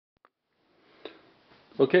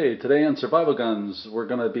Okay, today on Survival Guns, we're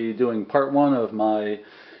going to be doing part one of my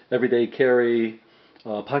everyday carry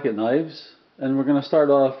pocket knives. And we're going to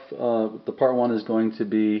start off, the part one is going to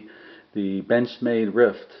be the Benchmade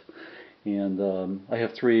Rift. And I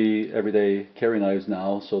have 3 everyday carry knives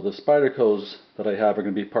now, so the Spydercos that I have are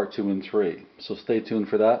going to be part 2 and 3. So stay tuned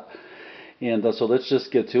for that. And so let's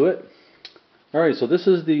just get to it. Alright, so this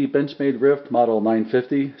is the Benchmade Rift Model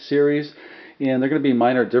 950 series, and there are going to be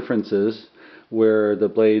minor differences where the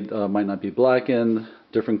blade might not be blackened,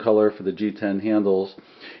 different color for the G10 handles,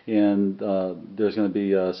 and there's going to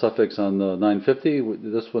be a suffix on the 950.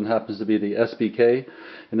 This one happens to be the SBK,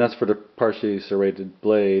 and that's for the partially serrated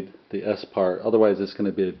blade, the S part. Otherwise it's going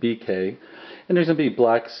to be a BK, and there's going to be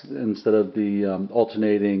blacks instead of the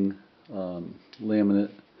alternating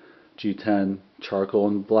laminate G10 charcoal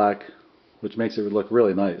and black, which makes it look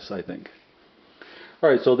really nice, I think.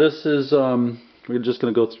 Alright, so this is we're just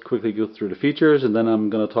going to quickly go through the features, and then I'm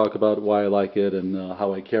going to talk about why I like it and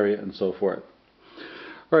how I carry it and so forth.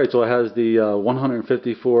 Alright, so it has the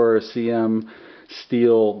 154 cm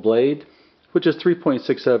steel blade, which is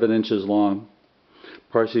 3.67 inches long,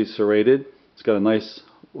 partially serrated. It's got a nice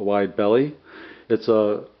wide belly. It's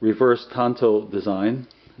a reverse tanto design,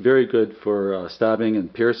 very good for stabbing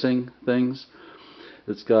and piercing things.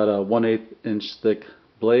 It's got a 1/8 inch thick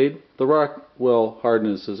blade. The Rockwell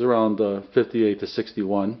hardness is around 58 to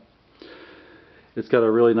 61. It's got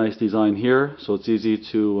a really nice design here, so it's easy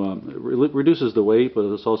to it reduces the weight, but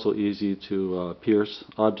it's also easy to pierce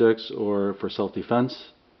objects or for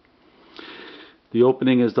self-defense. The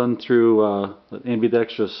opening is done through an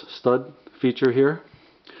ambidextrous stud feature here.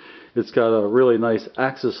 It's got a really nice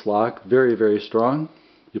axis lock, very, very strong.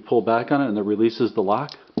 You pull back on it and it releases the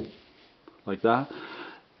lock like that.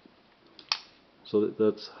 So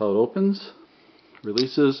that's how it opens,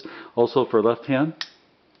 releases. Also for left hand,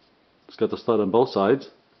 it's got the stud on both sides.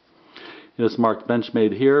 And it's marked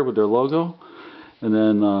Benchmade here with their logo. And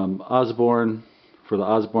then Osborne, for the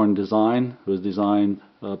Osborne design, it was designed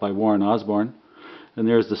by Warren Osborne. And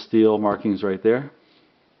there's the steel markings right there.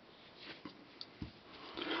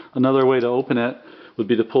 Another way to open it would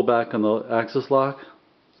be to pull back on the axis lock,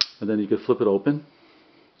 and then you could flip it open.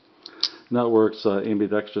 And that works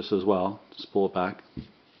ambidextrous as well. Just pull it back.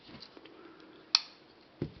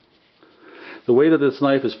 The weight of this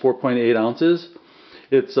knife is 4.8 ounces.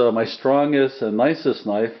 It's my strongest and nicest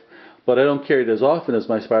knife, but I don't carry it as often as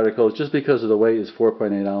my Spydercos just because of the weight is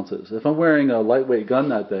 4.8 ounces. If I'm wearing a lightweight gun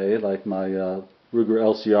that day, like my Ruger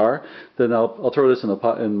LCR, then I'll throw this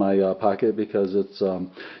in my pocket because it's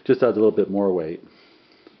just adds a little bit more weight.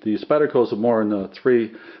 The Spydercos are more in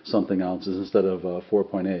 3-something ounces instead of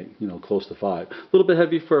 4.8, you know, close to 5. A little bit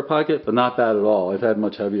heavy for a pocket, but not bad at all. I've had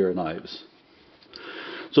much heavier knives.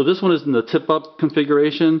 So this one is in the tip-up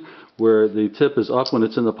configuration, where the tip is up when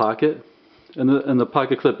it's in the pocket, and the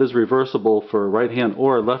pocket clip is reversible for right-hand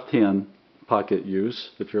or left-hand pocket use,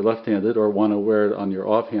 if you're left-handed or want to wear it on your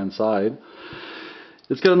off-hand side.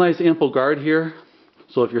 It's got a nice ample guard here.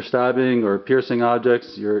 So if you're stabbing or piercing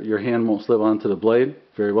objects, your hand won't slip onto the blade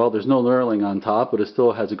very well. There's no knurling on top, but it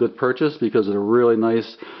still has a good purchase because of the really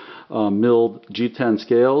nice milled G10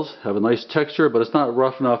 scales. Have a nice texture, but it's not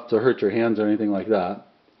rough enough to hurt your hands or anything like that.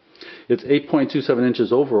 It's 8.27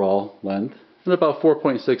 inches overall length, and about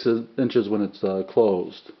 4.6 inches when it's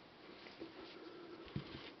closed.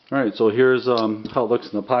 Alright, so here's how it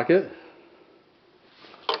looks in the pocket.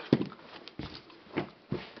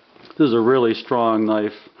 This is a really strong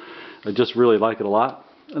knife. I just really like it a lot.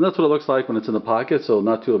 And that's what it looks like when it's in the pocket, so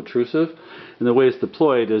not too obtrusive. And the way it's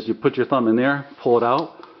deployed is you put your thumb in there, pull it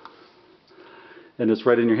out, and it's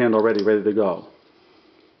right in your hand already, ready to go.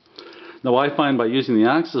 Now I find by using the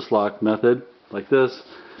axis lock method, like this,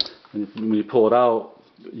 and when you pull it out,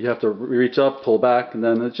 you have to reach up, pull back, and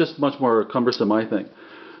then it's just much more cumbersome, I think.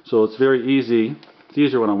 So it's very easy. It's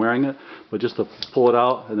easier when I'm wearing it, but just to pull it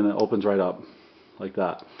out, and then it opens right up. Like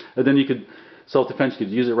that. And then you could, self-defense, you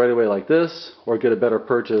could use it right away like this, or get a better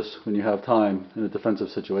purchase when you have time in a defensive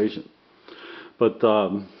situation. But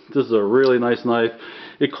this is a really nice knife.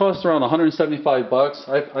 It costs around 175 bucks.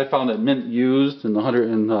 I found it mint used in the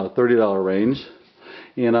 $130 range.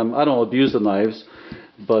 And I don't abuse the knives,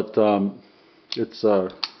 but it's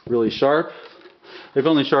really sharp. I've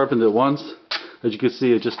only sharpened it once. As you can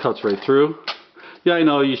see, it just cuts right through. Yeah, I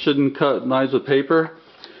know you shouldn't cut knives with paper,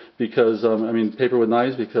 because paper with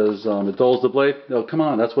knives, because it dulls the blade. No, come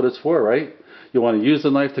on, that's what it's for, right? You want to use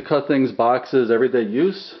the knife to cut things, boxes, everyday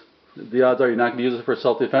use. The odds are you're not going to use it for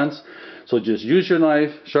self-defense. So just use your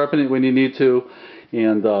knife, sharpen it when you need to,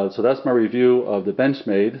 and so that's my review of the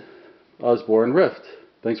Benchmade Osborne Rift.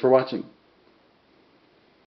 Thanks for watching.